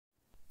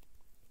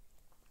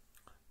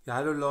Ja,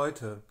 hallo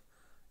Leute.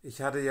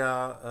 Ich hatte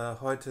ja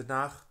heute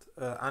Nacht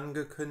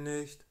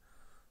angekündigt,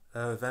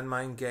 wenn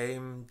mein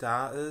Game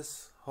da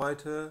ist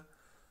heute,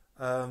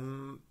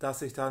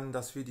 dass ich dann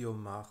das Video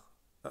mache.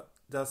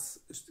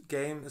 Das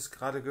Game ist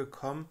gerade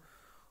gekommen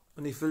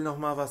und ich will noch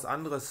mal was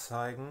anderes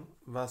zeigen,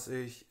 was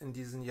ich in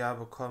diesem Jahr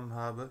bekommen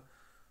habe.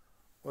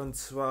 Und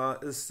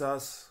zwar ist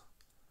das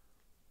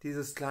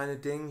dieses kleine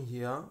Ding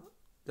hier.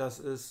 Das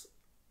ist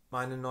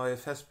meine neue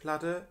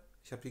Festplatte.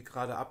 Ich habe die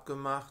gerade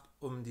abgemacht,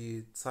 um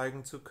die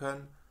zeigen zu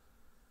können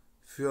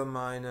für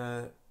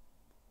meine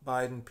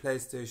beiden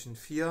PlayStation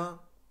 4.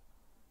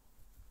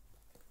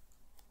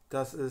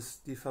 Das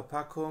ist die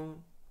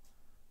Verpackung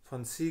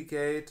von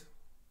Seagate,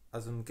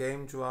 also ein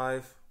Game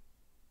Drive,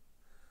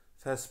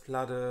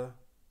 Festplatte,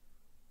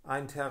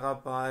 1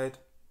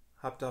 Terabyte.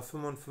 Hab da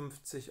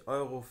 55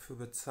 € für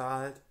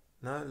bezahlt,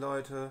 ne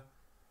Leute.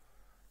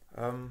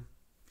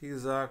 Wie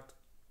gesagt,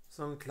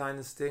 so ein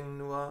kleines Ding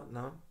nur,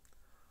 ne?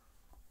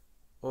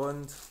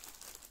 Und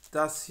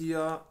das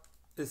hier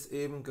ist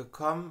eben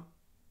gekommen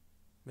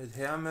mit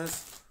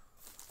Hermes.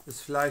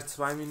 Ist vielleicht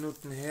 2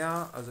 Minuten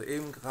her, also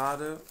eben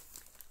gerade.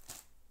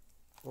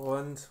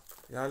 Und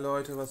ja,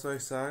 Leute, was soll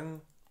ich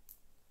sagen?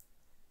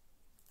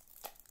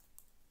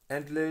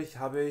 Endlich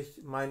habe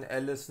ich mein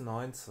Alice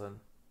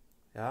 19.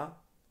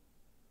 Ja,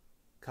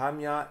 kam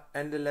ja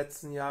Ende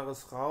letzten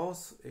Jahres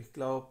raus. Ich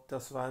glaube,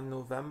 das war im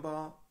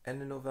November,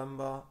 Ende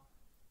November.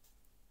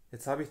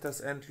 Jetzt habe ich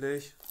das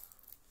endlich.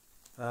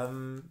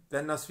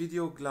 Wenn das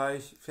Video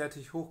gleich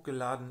fertig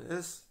hochgeladen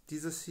ist,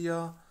 dieses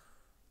hier,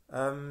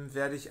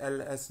 werde ich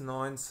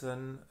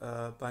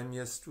LS19 bei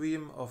mir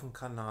streamen auf dem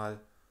Kanal.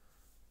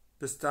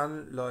 Bis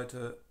dann,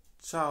 Leute.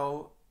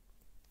 Ciao.